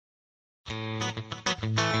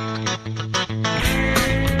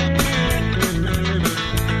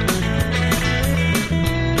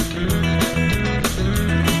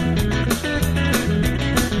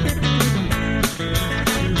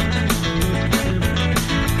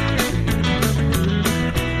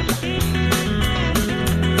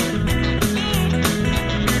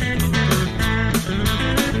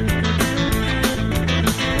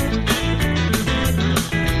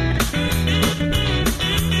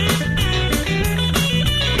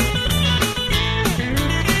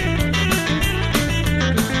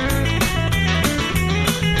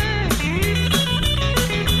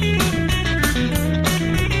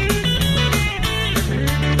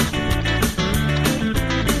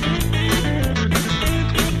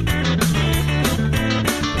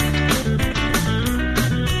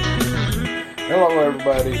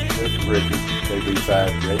everybody, this is Richard,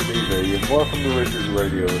 KB5JBV, and welcome to Richard's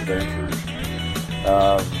Radio Adventures.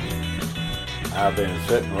 I've been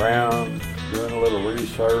sitting around doing a little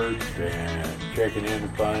research and checking into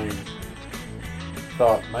things.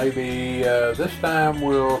 Thought maybe this time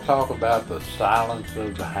we'll talk about the silence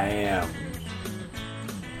of the hams.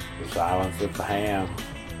 The silence of the hams.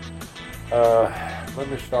 Let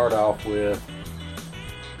me start off with,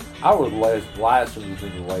 I was licensed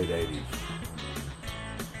in the late 80s.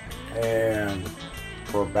 And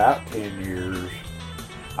for about 10 years,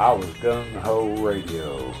 I was gung-ho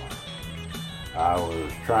radio. I was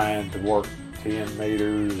trying to work 10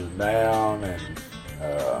 meters and down, and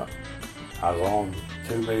I was on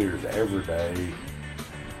 2 meters every day.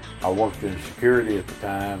 I worked in security at the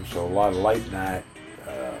time, so a lot of late night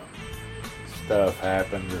stuff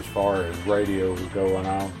happened as far as radio was going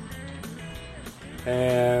on.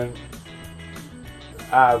 And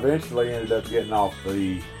I eventually ended up getting off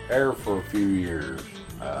the air for a few years.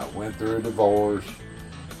 Went through a divorce.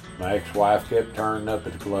 My ex-wife kept turning up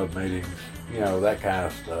at the club meetings, that kind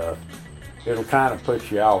of stuff. It'll kind of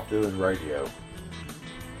put you off doing radio.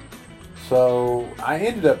 So I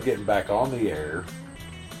ended up getting back on the air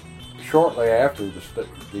shortly after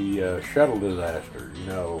the shuttle disaster,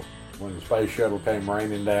 when the space shuttle came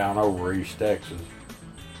raining down over East Texas,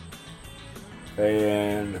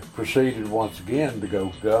 and proceeded once again to go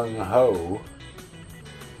gung-ho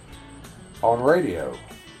on radio.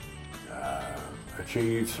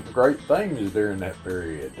 Achieved some great things during that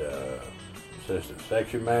period. Assistant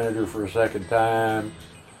section manager for a second time.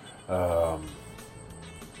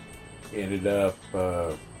 Ended up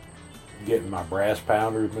getting my brass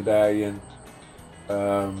pounders medallion.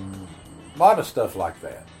 A lot of stuff like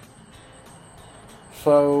that.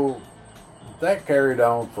 So that carried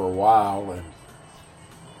on for a while, and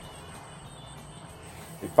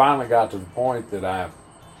it finally got to the point that I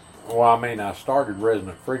started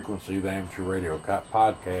Resonant Frequency, the amateur radio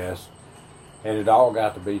podcast, and it all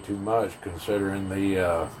got to be too much considering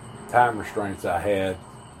the time restraints I had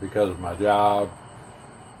because of my job,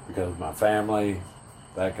 because of my family,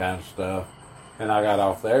 that kind of stuff, and I got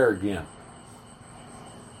off the air again.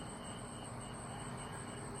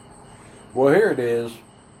 Well, here it is,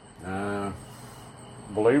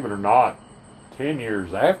 believe it or not, 10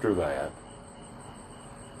 years after that,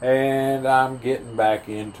 and I'm getting back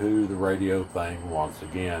into the radio thing once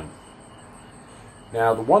again.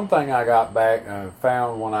 Now, the one thing I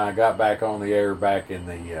found when I got back on the air back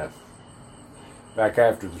after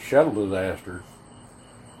the shuttle disaster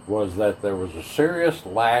was that there was a serious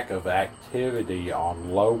lack of activity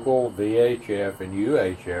on local VHF and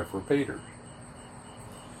UHF repeaters.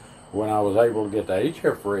 When I was able to get the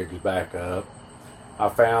HF rigs back up, I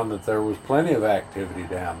found that there was plenty of activity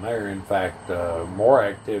down there. In fact, more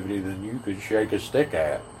activity than you could shake a stick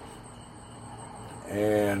at.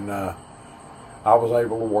 And I was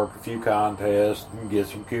able to work a few contests and get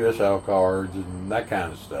some QSL cards and that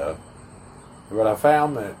kind of stuff. But I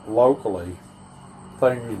found that locally,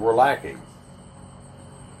 things were lacking.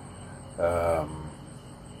 I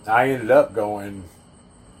ended up going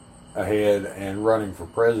ahead and running for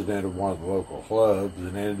president of one of the local clubs,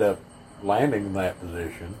 and ended up landing in that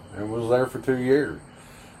position, and was there for 2 years.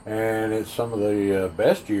 And it's some of the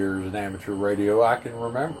best years in amateur radio I can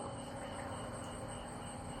remember.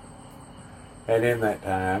 And in that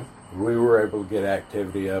time, we were able to get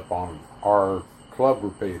activity up on our club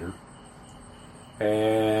repeater,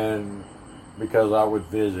 and because I would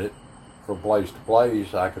visit from place to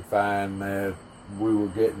place, I could find that we were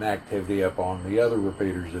getting activity up on the other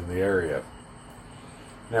repeaters in the area.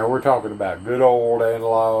 Now, we're talking about good old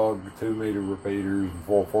analog 2 meter repeaters and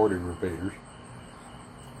 440 repeaters.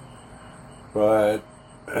 But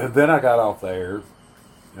then I got off the air.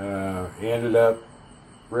 Ended up,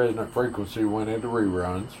 Resonant Frequency went into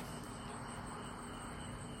reruns.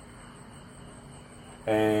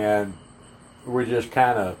 And we just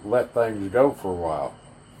kind of let things go for a while.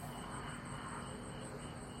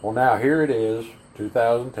 Well, now here it is,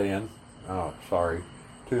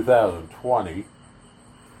 2020.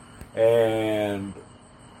 And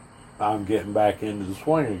I'm getting back into the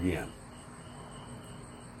swing again.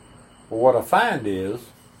 Well, what I find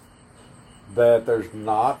is that there's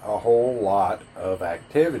not a whole lot of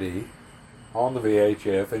activity on the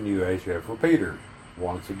VHF and UHF repeaters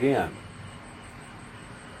once again.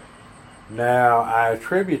 Now, I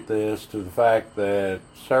attribute this to the fact that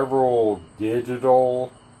several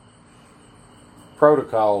digital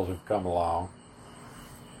protocols have come along,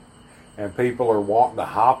 and people are wanting to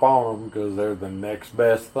hop on them because they're the next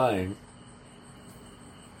best thing.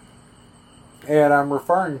 And I'm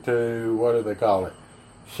referring to, what do they call it?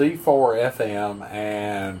 C4 FM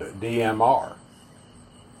and DMR.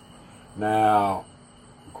 Now,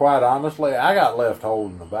 quite honestly, I got left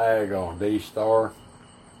holding the bag on D-Star.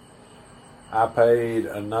 I paid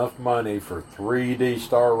enough money for 3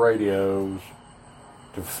 D-Star radios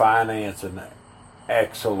to finance an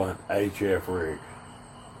excellent HF rig.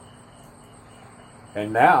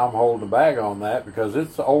 And now I'm holding the bag on that because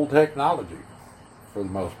it's old technology for the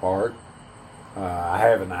most part. I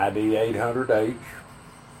have an ID 800H,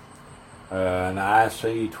 an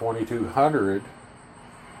IC 2200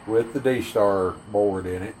 with the D-Star board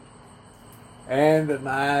in it, and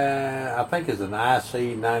I think it's an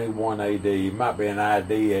IC 91AD, it might be an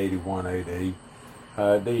ID 81AD,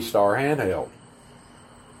 D-Star handheld.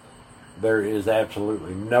 There is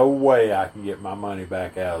absolutely no way I can get my money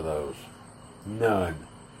back out of those. None.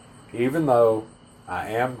 Even though I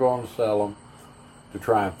am going to sell them to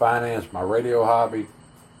try and finance my radio hobby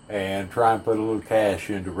and try and put a little cash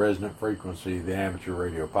into Resonant Frequency, the amateur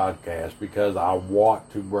radio podcast, because I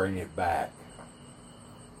want to bring it back.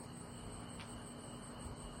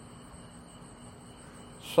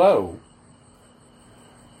 So,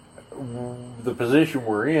 the position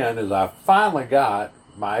we're in is I finally got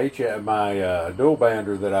my dual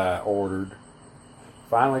bander that I ordered,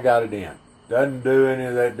 finally got it in. Doesn't do any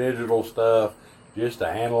of that digital stuff, just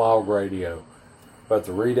an analog radio. But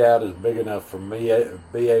the readout is big enough for me to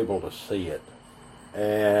be able to see it.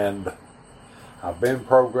 And I've been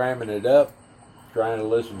programming it up, trying to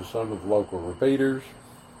listen to some of the local repeaters.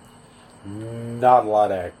 Not a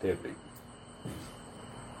lot of activity.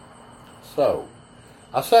 So,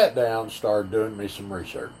 I sat down and started doing me some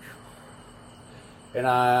research. And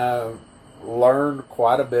I learned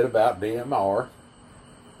quite a bit about DMR.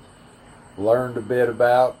 Learned a bit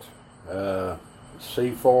about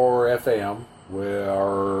C4 FM,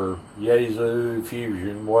 or Yaesu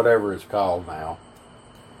Fusion, whatever it's called now.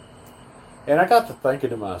 And I got to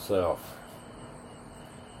thinking to myself,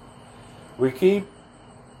 we keep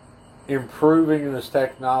improving this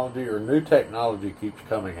technology, or new technology keeps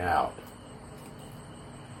coming out.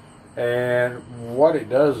 And what it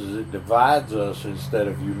does is it divides us instead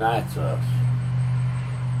of unites us.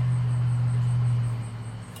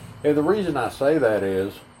 And the reason I say that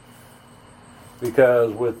is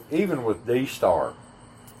because even with D-Star,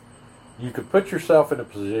 you could put yourself in a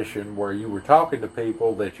position where you were talking to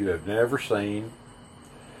people that you have never seen,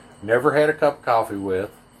 never had a cup of coffee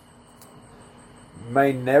with,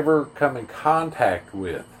 may never come in contact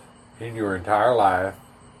with in your entire life,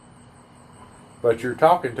 but you're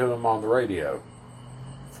talking to them on the radio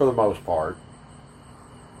for the most part.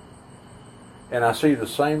 And I see the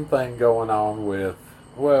same thing going on with,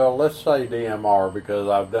 well, let's say DMR, because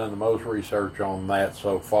I've done the most research on that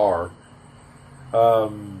so far.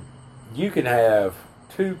 You can have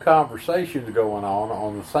 2 conversations going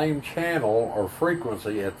on the same channel or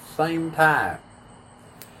frequency at the same time,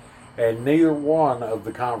 and neither one of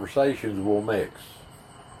the conversations will mix.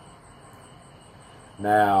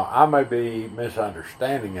 Now, I may be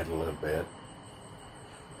misunderstanding it a little bit.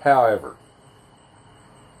 However,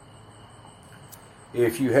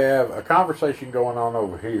 if you have a conversation going on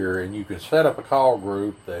over here and you can set up a call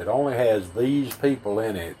group that only has these people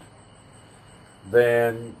in it,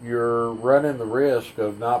 then you're running the risk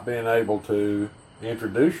of not being able to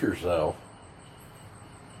introduce yourself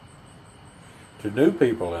to new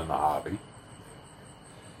people in the hobby,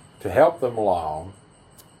 to help them along,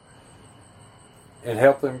 and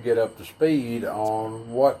help them get up to speed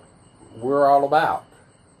on what we're all about.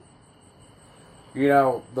 You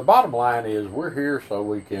know, the bottom line is we're here so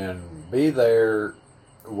we can be there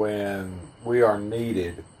when we are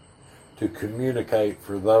needed to communicate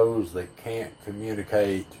for those that can't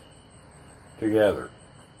communicate together.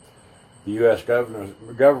 The U.S.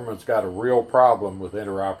 government's got a real problem with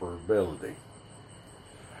interoperability.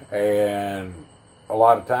 And a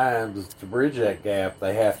lot of times, to bridge that gap,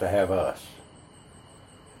 they have to have us.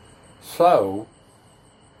 So,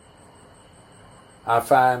 I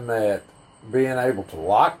find that being able to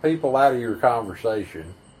lock people out of your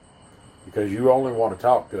conversation because you only want to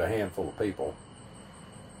talk to a handful of people,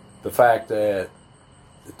 the fact that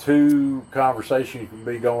the 2 conversations can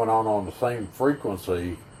be going on the same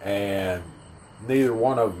frequency and neither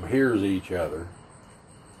one of them hears each other,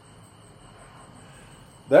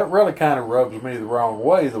 that really kind of rubs me the wrong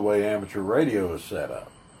way, the way amateur radio is set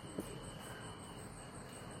up.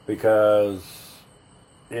 Because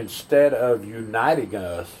instead of uniting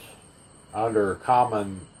us under a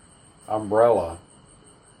common umbrella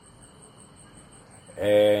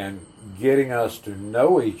and getting us to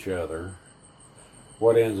know each other,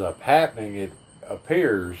 what ends up happening, it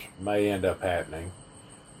appears, may end up happening,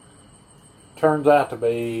 turns out to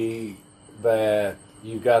be that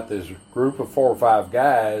you've got this group of 4 or 5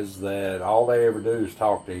 guys that all they ever do is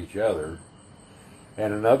talk to each other,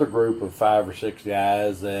 and another group of 5 or 6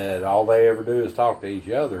 guys that all they ever do is talk to each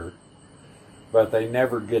other, but they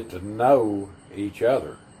never get to know each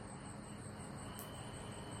other.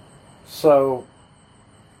 So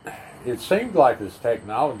it seems like this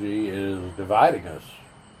technology is dividing us.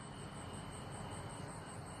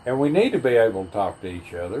 And we need to be able to talk to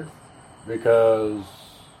each other because,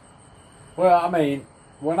 well, I mean,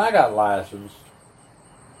 when I got licensed,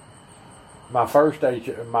 my first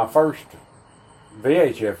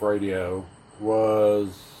VHF radio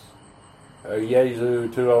was a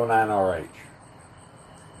Yaesu 209RH.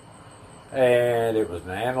 And it was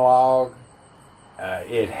an analog.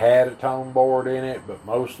 It had a tone board in it, but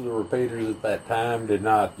most of the repeaters at that time did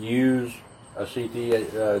not use a CT,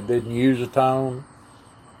 didn't use a tone,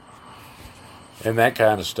 and that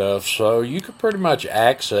kind of stuff. So you could pretty much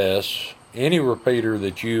access any repeater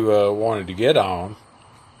that you wanted to get on,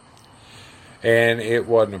 and it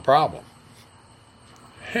wasn't a problem.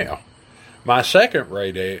 Hell, my second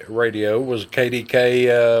radio was a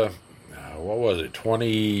KDK, what was it,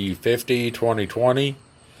 2050, 2020?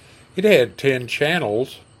 It had 10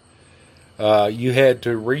 channels. You had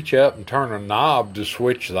to reach up and turn a knob to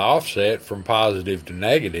switch the offset from positive to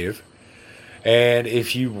negative. And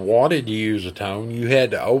if you wanted to use a tone, you had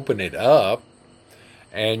to open it up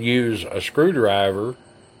and use a screwdriver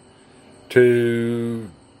to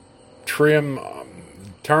turn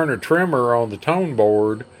a trimmer on the tone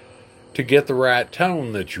board to get the right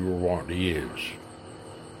tone that you were wanting to use.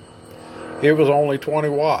 It was only 20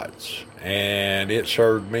 watts, and it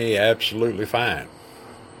served me absolutely fine.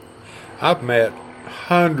 I've met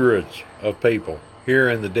hundreds of people here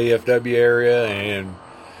in the DFW area and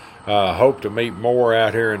hope to meet more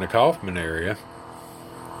out here in the Kaufman area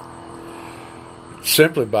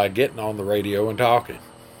simply by getting on the radio and talking.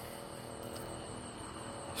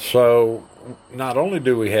 So not only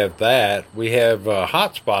do we have that, we have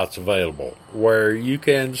hotspots available where you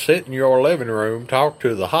can sit in your living room, talk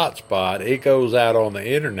to the hotspot. It goes out on the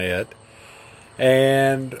internet,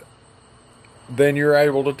 and then you're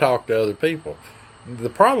able to talk to other people. The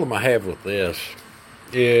problem I have with this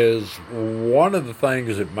is one of the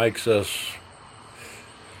things that makes us,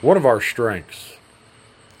 one of our strengths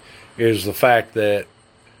is the fact that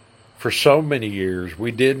for so many years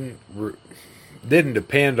we didn't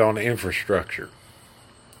depend on infrastructure.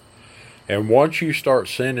 And once you start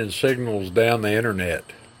sending signals down the internet,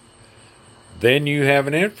 then you have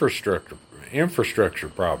an infrastructure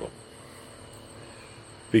problem.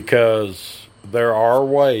 Because there are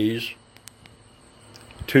ways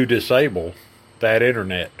to disable that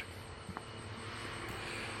internet.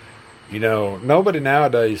 You know, nobody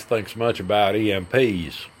nowadays thinks much about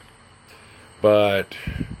EMPs, but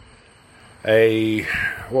a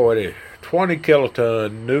 20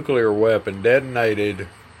 kiloton nuclear weapon detonated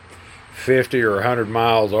 50 or 100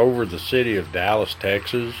 miles over the city of Dallas,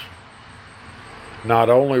 Texas, not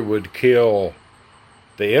only would kill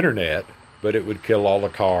the internet, but it would kill all the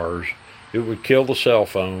cars, it would kill the cell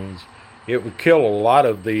phones, it would kill a lot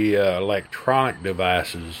of the electronic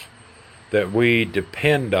devices that we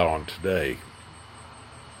depend on today.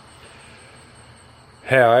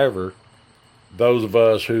 However, those of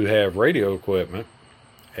us who have radio equipment,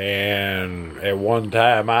 and at one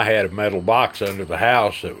time I had a metal box under the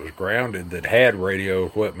house that was grounded that had radio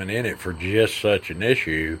equipment in it for just such an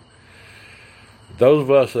issue, those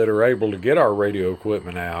of us that are able to get our radio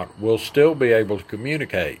equipment out will still be able to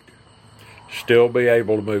communicate, still be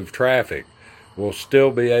able to move traffic, will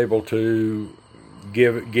still be able to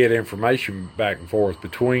get information back and forth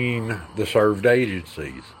between the served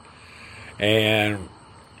agencies. And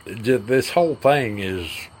this whole thing is,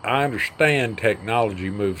 I understand technology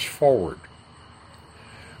moves forward,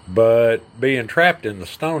 but being trapped in the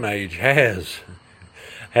Stone Age has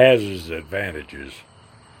its advantages.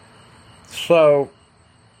 So,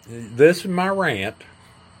 this is my rant,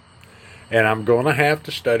 and I'm going to have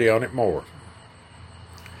to study on it more.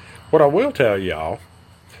 What I will tell y'all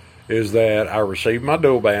is that I received my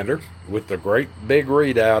dual bander with the great big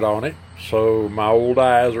readout on it, so my old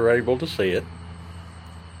eyes are able to see it.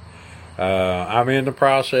 I'm in the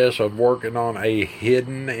process of working on a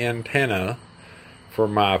hidden antenna for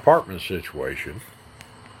my apartment situation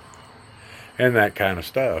and that kind of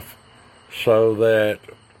stuff, so that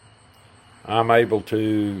I'm able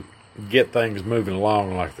to get things moving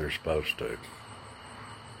along like they're supposed to.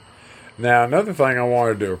 Now, another thing I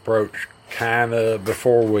wanted to approach kind of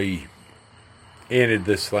before we ended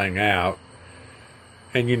this thing out,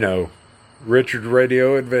 and you know, Richard's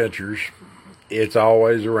Radio Adventures, it's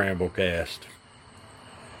always a Ramblecast,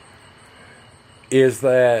 is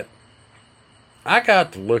that I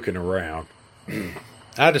got to looking around.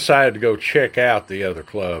 I decided to go check out the other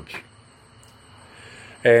clubs.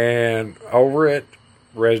 And over at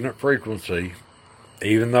Resonant Frequency,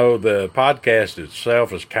 even though the podcast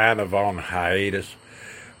itself is kind of on hiatus,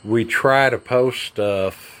 we try to post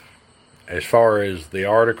stuff as far as the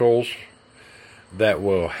articles that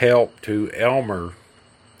will help to Elmer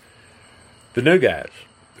the new guys,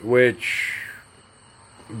 which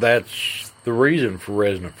that's the reason for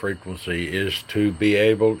Resonant Frequency, is to be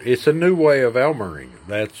able, it's a new way of Elmering.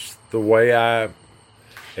 That's the way I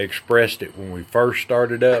expressed it when we first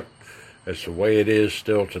started up. That's the way it is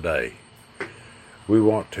still today. We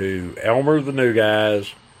want to Elmer the new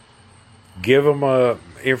guys, give them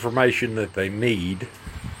information that they need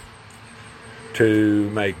to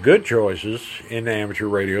make good choices in the amateur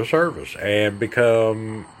radio service and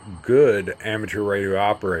become good amateur radio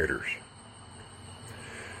operators.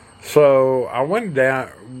 So I went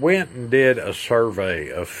and did a survey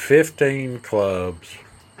of 15 clubs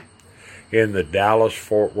in the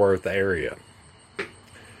Dallas-Fort Worth area.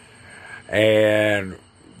 And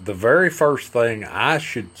the very first thing I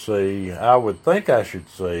would think I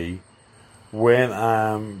should see when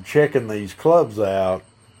I'm checking these clubs out,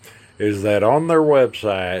 is that on their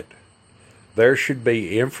website there should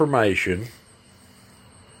be information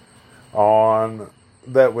on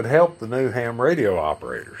that would help the new ham radio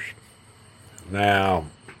operators. Now,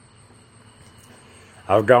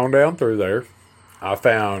 I've gone down through there. I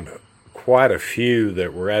found quite a few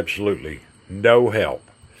that were absolutely no help.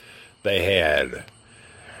 They had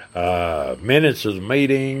minutes of the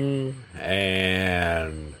meeting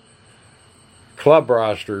and club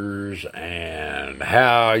rosters and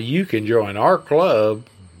how you can join our club,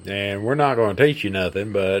 and we're not going to teach you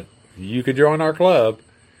nothing, but you can join our club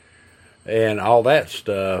and all that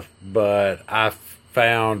stuff. But I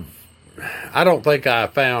don't think I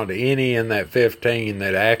found any in that 15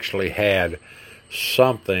 that actually had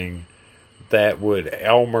something that would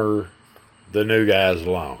Elmer the new guys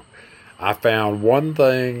along. I found one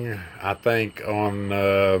thing, I think, on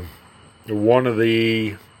one of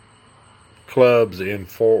the clubs in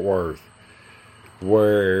Fort Worth,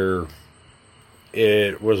 where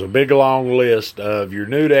it was a big long list of, you're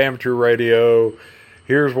new to amateur radio,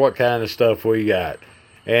 here's what kind of stuff we got.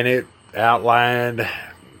 And it outlined,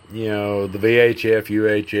 the VHF,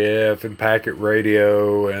 UHF, and packet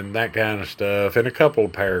radio, and that kind of stuff, in a couple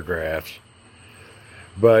of paragraphs.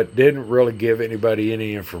 But didn't really give anybody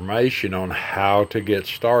any information on how to get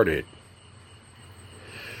started.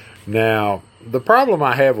 Now, the problem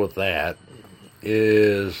I have with that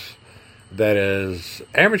is that as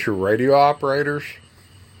amateur radio operators,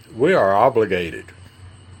 we are obligated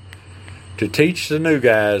to teach the new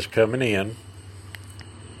guys coming in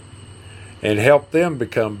and help them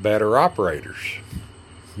become better operators.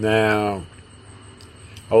 Now,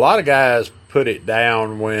 a lot of guys put it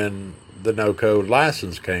down when the no-code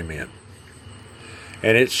license came in.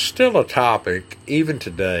 And it's still a topic even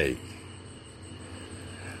today,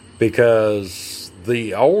 because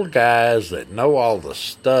the old guys that know all the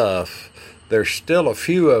stuff, there's still a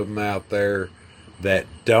few of them out there that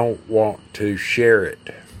don't want to share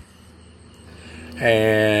it.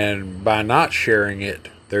 And by not sharing it,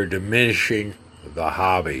 they're diminishing the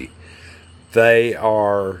hobby. They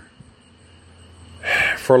are,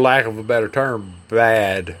 for lack of a better term,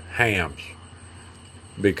 bad hams,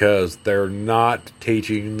 because they're not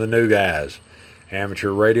teaching the new guys.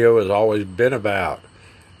 Amateur radio has always been about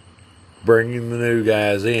bringing the new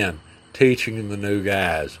guys in, teaching the new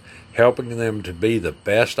guys, helping them to be the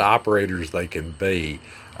best operators they can be.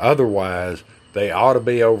 Otherwise, they ought to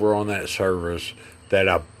be over on that service that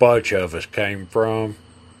a bunch of us came from,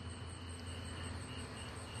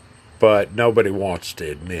 but nobody wants to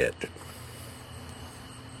admit.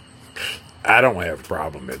 I don't have a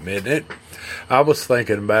problem admitting it. I was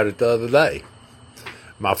thinking about it the other day.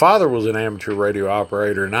 My father was an amateur radio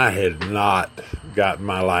operator, and I had not gotten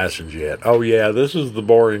my license yet. Oh, yeah, this is the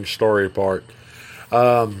boring story part.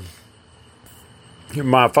 My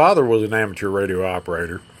father was an amateur radio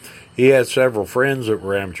operator. He had several friends that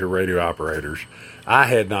were amateur radio operators. I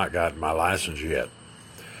had not gotten my license yet.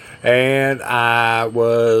 And I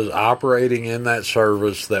was operating in that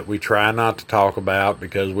service that we try not to talk about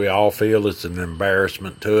because we all feel it's an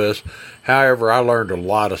embarrassment to us. However, I learned a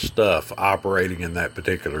lot of stuff operating in that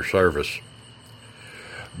particular service.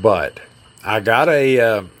 But I got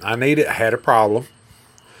had a problem,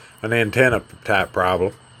 an antenna type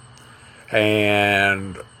problem,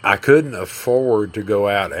 and I couldn't afford to go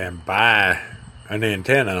out and buy an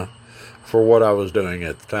antenna for what I was doing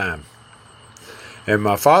at the time. And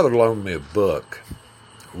my father loaned me a book,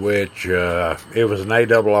 which it was an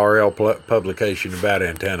ARRL publication about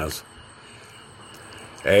antennas.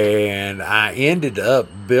 And I ended up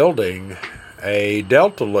building a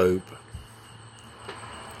Delta loop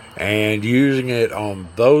and using it on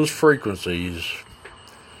those frequencies.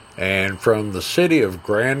 And from the city of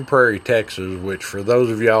Grand Prairie, Texas, which for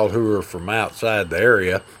those of y'all who are from outside the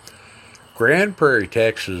area, Grand Prairie,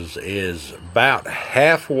 Texas is about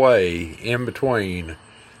halfway in between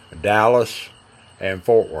Dallas and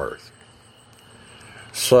Fort Worth.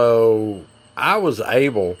 So I was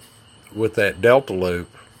able, with that Delta loop,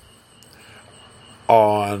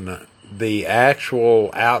 on the actual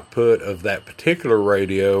output of that particular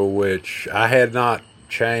radio, which I had not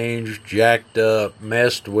changed, jacked up,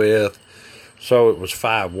 messed with, so it was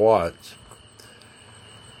 5 watts.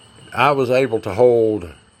 I was able to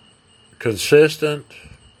hold consistent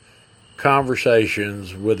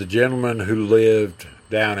conversations with a gentleman who lived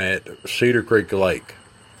down at Cedar Creek Lake,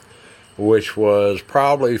 which was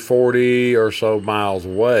probably 40 or so miles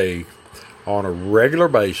away, on a regular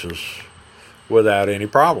basis without any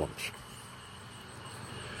problems.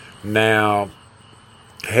 Now,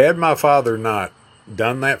 had my father not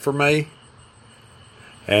done that for me,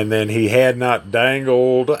 and then he had not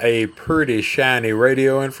dangled a pretty shiny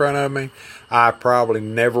radio in front of me, I probably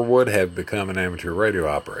never would have become an amateur radio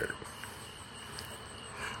operator.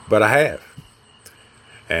 But I have.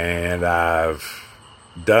 And I've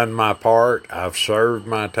done my part. I've served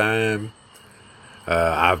my time.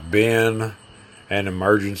 I've been an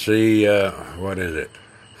emergency, official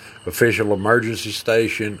emergency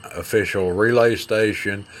station, official relay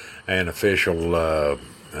station, and official,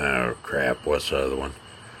 what's the other one?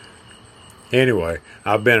 Anyway,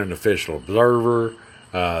 I've been an official observer,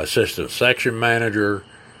 assistant section manager.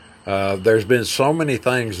 There's been so many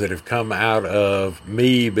things that have come out of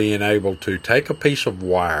me being able to take a piece of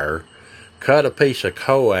wire, cut a piece of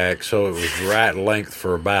coax so it was right length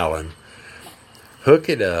for a balun, hook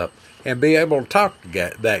it up, and be able to talk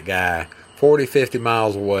to that guy 40, 50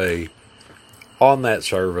 miles away on that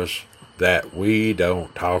service that we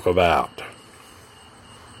don't talk about.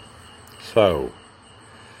 So,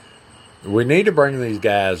 we need to bring these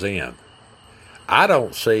guys in. I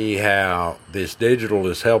don't see how this digital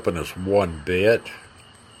is helping us one bit,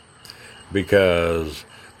 because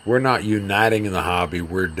we're not uniting in the hobby,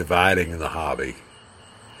 we're dividing in the hobby.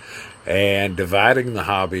 And dividing the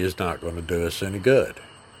hobby is not going to do us any good.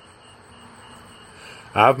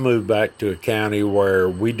 I've moved back to a county where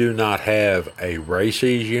we do not have a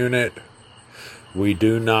RACES unit. We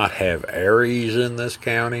do not have ARES in this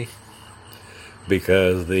county,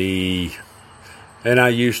 because and I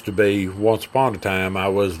used to be, once upon a time, I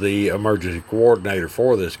was the emergency coordinator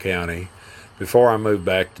for this county before I moved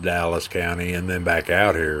back to Dallas County and then back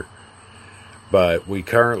out here. But we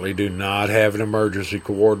currently do not have an emergency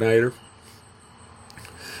coordinator.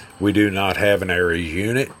 We do not have an ARES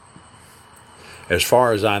unit. As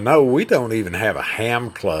far as I know, we don't even have a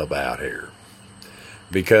ham club out here,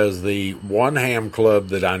 because the one ham club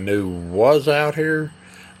that I knew was out here,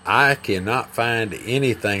 I cannot find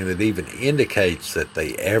anything that even indicates that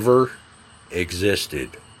they ever existed.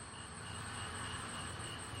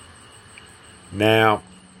 Now,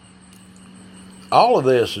 all of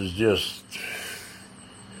this is just,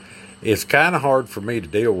 it's kind of hard for me to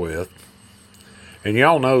deal with. And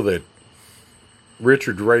y'all know that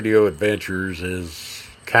Richard's Radio Adventures is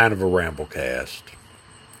kind of a ramblecast.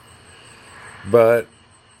 But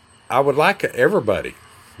I would like everybody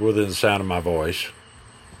within the sound of my voice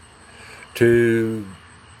to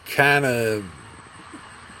kind of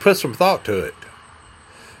put some thought to it.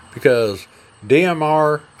 Because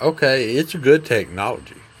DMR, okay, it's a good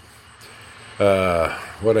technology.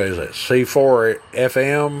 What is it? C4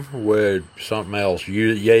 FM with something else,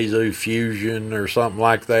 Yaesu Fusion or something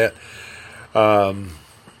like that.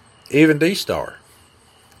 Even D-Star.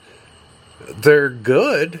 They're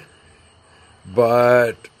good,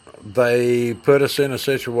 but they put us in a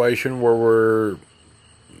situation where we're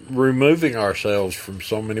removing ourselves from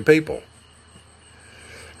so many people.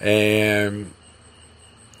 And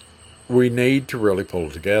we need to really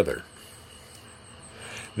pull together.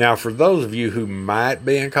 Now, for those of you who might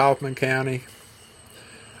be in Kaufman County,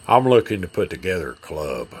 I'm looking to put together a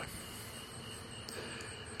club.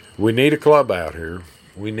 We need a club out here.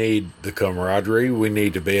 We need the camaraderie. We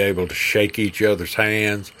need to be able to shake each other's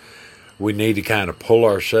hands. We need to kind of pull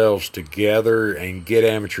ourselves together and get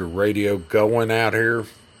amateur radio going out here.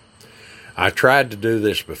 I tried to do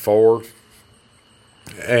this before,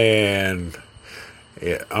 and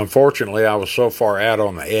unfortunately I was so far out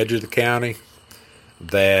on the edge of the county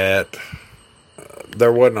that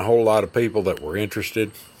there wasn't a whole lot of people that were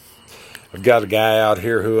interested. I've got a guy out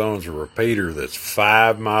here who owns a repeater that's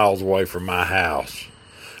 5 miles away from my house,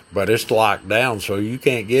 but it's locked down so you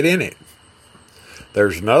can't get in it.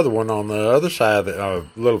 There's another one on the other side, a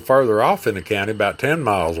little further off in the county, about 10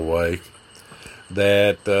 miles away,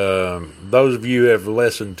 that those of you who have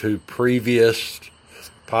listened to previous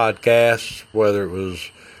podcasts, whether it was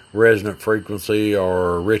Resonant Frequency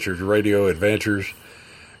or Richard's Radio Adventures,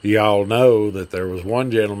 y'all know that there was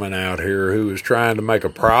one gentleman out here who was trying to make a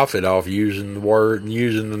profit off using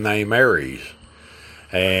the name Aries.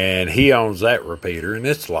 And he owns that repeater, and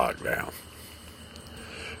it's locked down.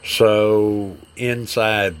 So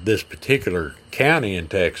inside this particular county in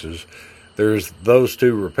Texas, there's those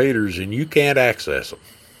two repeaters, and you can't access them.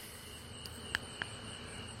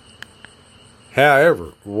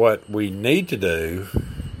 However, what we need to do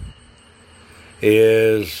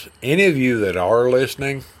is, any of you that are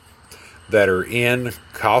listening that are in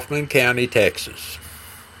Kaufman County, Texas,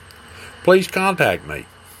 please contact me,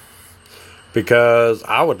 because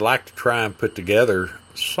I would like to try and put together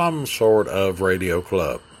some sort of radio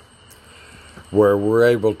club where we're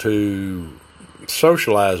able to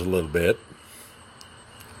socialize a little bit,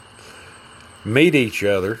 meet each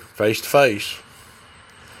other face to face,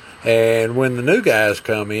 and when the new guys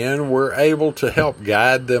come in, we're able to help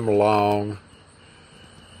guide them along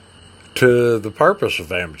to the purpose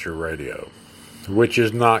of amateur radio, which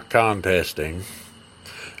is not contesting,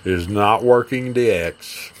 is not working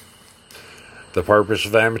DX. The purpose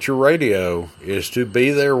of amateur radio is to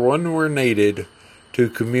be there when we're needed to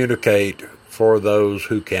communicate for those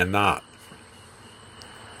who cannot.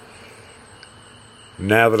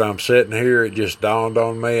 Now that I'm sitting here, it just dawned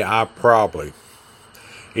on me, I probably,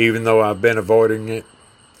 even though I've been avoiding it,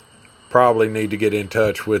 probably need to get in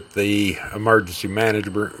touch with the emergency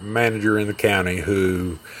manager in the county,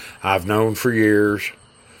 who I've known for years,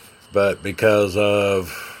 but because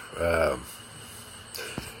of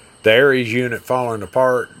the Aries unit falling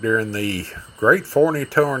apart during the Great Forney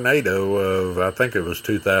Tornado of, I think it was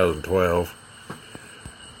 2012,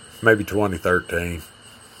 maybe 2013.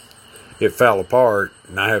 It fell apart,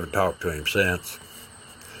 and I haven't talked to him since.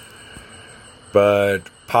 But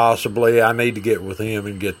possibly I need to get with him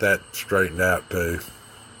and get that straightened out too.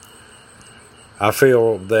 I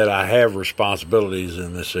feel that I have responsibilities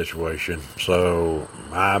in this situation, so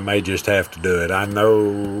I may just have to do it. I know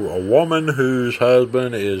a woman whose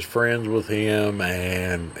husband is friends with him,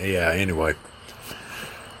 and yeah, anyway.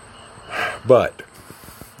 But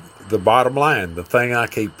the bottom line, the thing I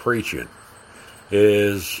keep preaching,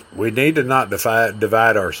 is we need to not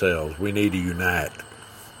divide ourselves. We need to unite.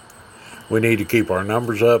 We need to keep our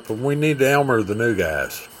numbers up, and we need to Elmer the new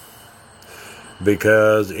guys.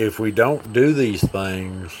 Because if we don't do these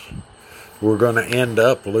things, we're going to end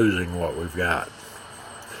up losing what we've got.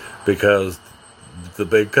 Because the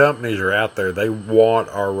big companies are out there. They want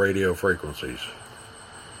our radio frequencies.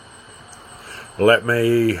 Let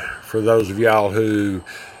me, for those of y'all who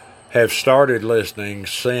have started listening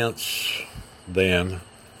since then,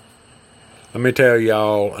 let me tell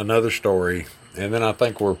y'all another story, and then I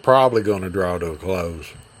think we're probably going to draw to a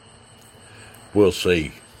close. We'll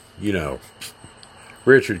see. You know,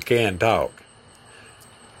 Richard can talk.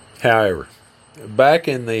 However, back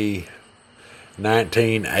in the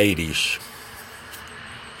 1980s,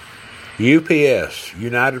 UPS,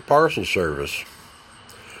 United Parcel Service,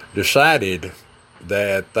 decided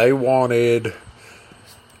that they wanted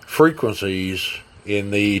frequencies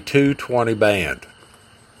in the 220 band.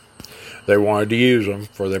 They wanted to use them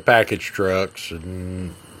for their package trucks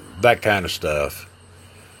and that kind of stuff.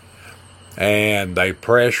 And they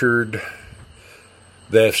pressured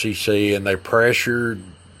the FCC, and they pressured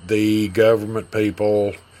the government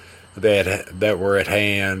people that were at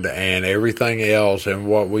hand and everything else. And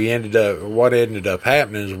what ended up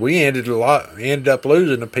happening is we ended up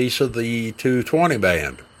losing a piece of the 220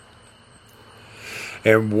 band.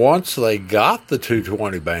 And once they got the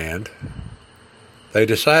 220 band, they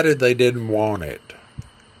decided they didn't want it.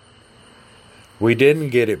 We didn't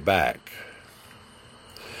get it back.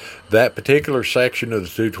 That particular section of the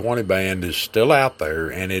 220 band is still out there,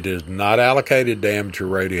 and it is not allocated to amateur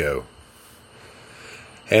radio.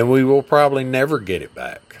 And we will probably never get it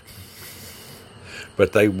back.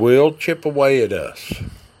 But they will chip away at us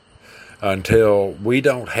until we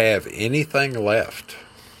don't have anything left.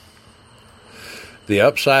 The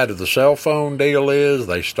upside of the cell phone deal is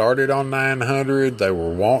they started on 900. They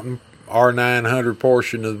were wanting our 900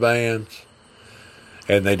 portion of the bands,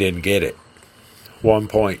 and they didn't get it.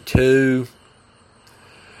 1.2,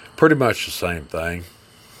 pretty much the same thing.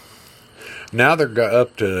 Now they're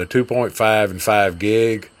up to 2.5 and 5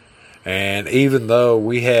 gig, And even though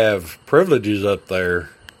we have privileges up there,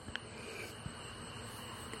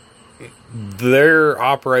 they're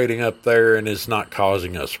operating up there and it's not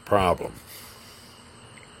causing us a problem.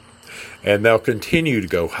 And they'll continue to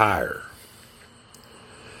go higher.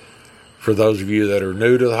 For those of you that are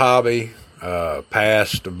new to the hobby,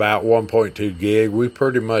 past about 1.2 gig, we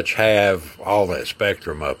pretty much have all that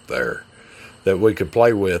spectrum up there that we can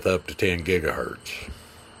play with up to 10 gigahertz.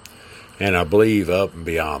 And I believe up and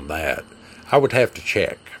beyond that. I would have to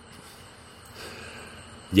check.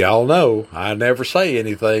 Y'all know I never say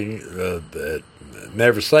anything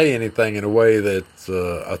in a way that's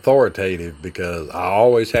authoritative, because I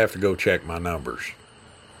always have to go check my numbers.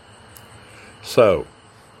 So,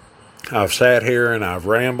 I've sat here and I've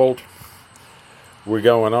rambled. We're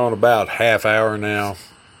going on about half hour now,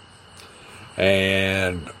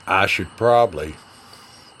 and I should probably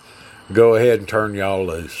go ahead and turn y'all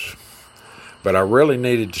loose. But I really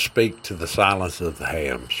needed to speak to the Silence of the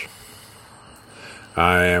Hams.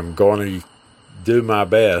 I am going to do my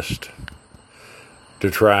best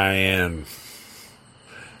to try and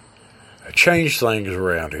change things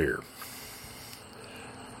around here.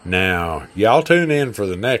 Now, y'all tune in for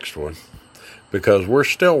the next one, because we're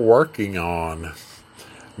still working on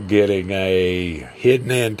getting a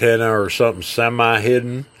hidden antenna or something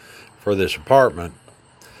semi-hidden for this apartment,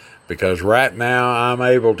 because right now I'm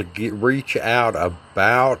able to reach out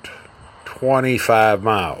about 25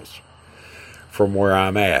 miles from where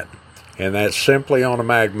I'm at. And that's simply on a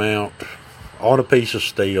mag mount, on a piece of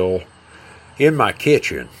steel, in my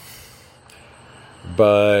kitchen.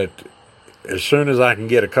 But as soon as I can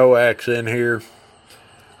get a coax in here,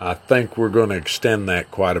 I think we're going to extend that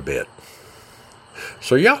quite a bit.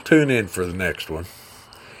 So y'all tune in for the next one.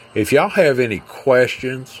 If y'all have any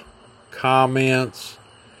questions, comments,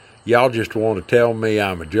 y'all just want to tell me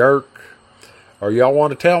I'm a jerk, or y'all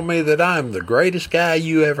want to tell me that I'm the greatest guy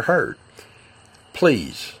you ever heard,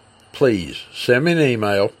 please send me an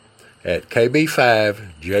email at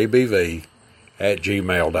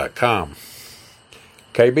kb5jbv@gmail.com.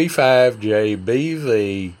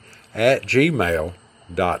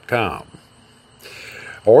 kb5jbv@gmail.com.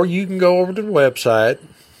 Or you can go over to the website.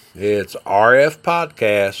 It's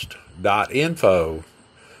rfpodcast.info.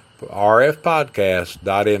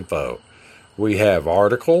 rfpodcast.info. We have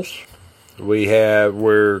articles.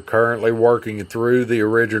 We're currently working through the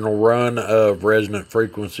original run of Resonant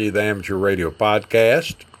Frequency, the amateur radio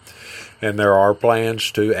podcast. And there are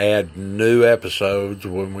plans to add new episodes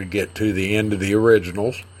when we get to the end of the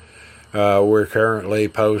originals. We're currently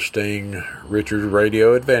posting Richard's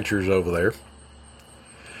Radio Adventures over there.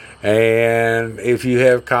 And if you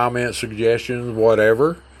have comments, suggestions,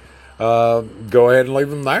 whatever, go ahead and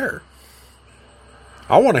leave them there.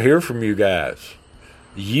 I want to hear from you guys.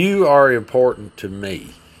 You are important to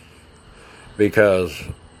me, because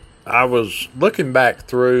I was looking back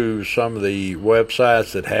through some of the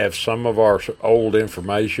websites that have some of our old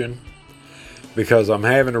information, because I'm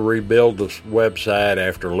having to rebuild this website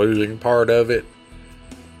after losing part of it.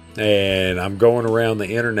 And I'm going around the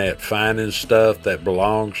internet finding stuff that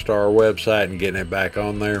belongs to our website and getting it back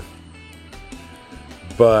on there.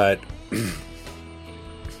 But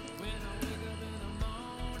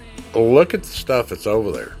look at the stuff that's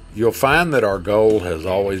over there. You'll find that our goal has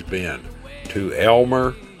always been to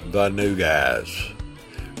Elmer the new guys,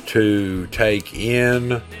 to take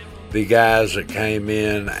in the guys that came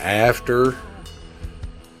in after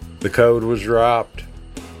the code was dropped,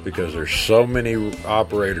 because there's so many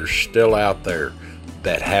operators still out there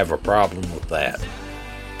that have a problem with that.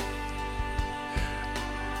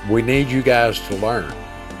 We need you guys to learn,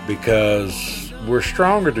 because we're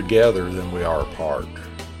stronger together than we are apart.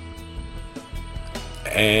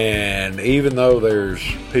 And even though there's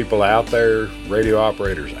people out there, radio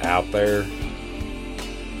operators out there,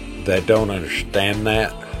 that don't understand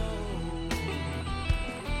that,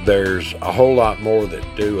 there's a whole lot more that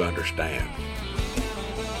do understand.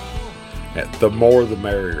 The more the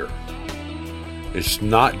merrier. It's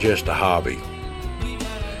not just a hobby.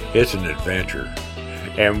 It's an adventure.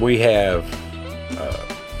 And we have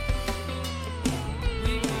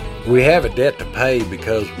a debt to pay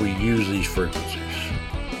because we use these frequencies.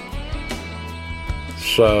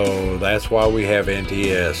 So that's why we have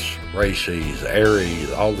NTS, RACES,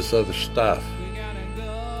 ARES, all this other stuff.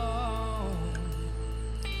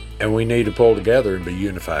 And we need to pull together and be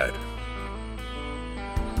unified.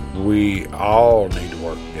 We all need to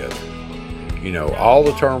work together. You know, all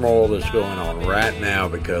the turmoil that's going on right now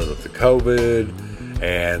because of the COVID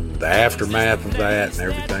and the aftermath of that and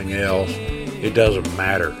everything else, it doesn't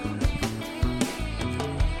matter.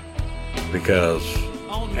 Because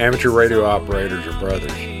amateur radio operators are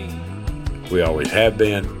brothers. We always have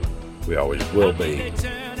been. We always will be.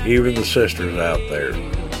 Even the sisters out there,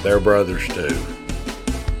 they're brothers too.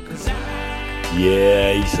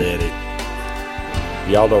 Yeah, he said it.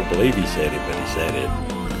 Y'all don't believe he said it, but he said it.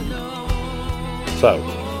 So,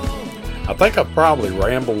 I think I've probably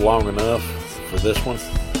rambled long enough for this one.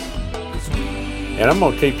 And I'm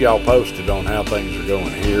going to keep y'all posted on how things are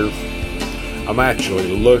going here. I'm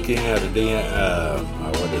actually looking at a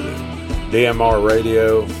DMR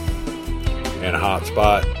radio and a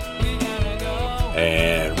hotspot.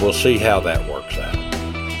 And we'll see how that works out.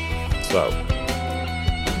 So,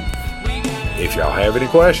 if y'all have any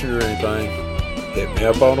questions or anything, hit me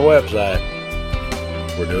up on the website.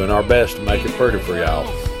 We're doing our best to make it pretty for y'all.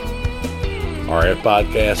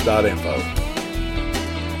 rfpodcast.info.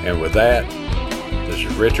 And with that, this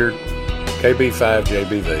is Richard,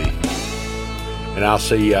 KB5JBV, and I'll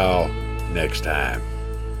see y'all next time.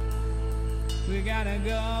 We gotta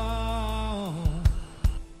go.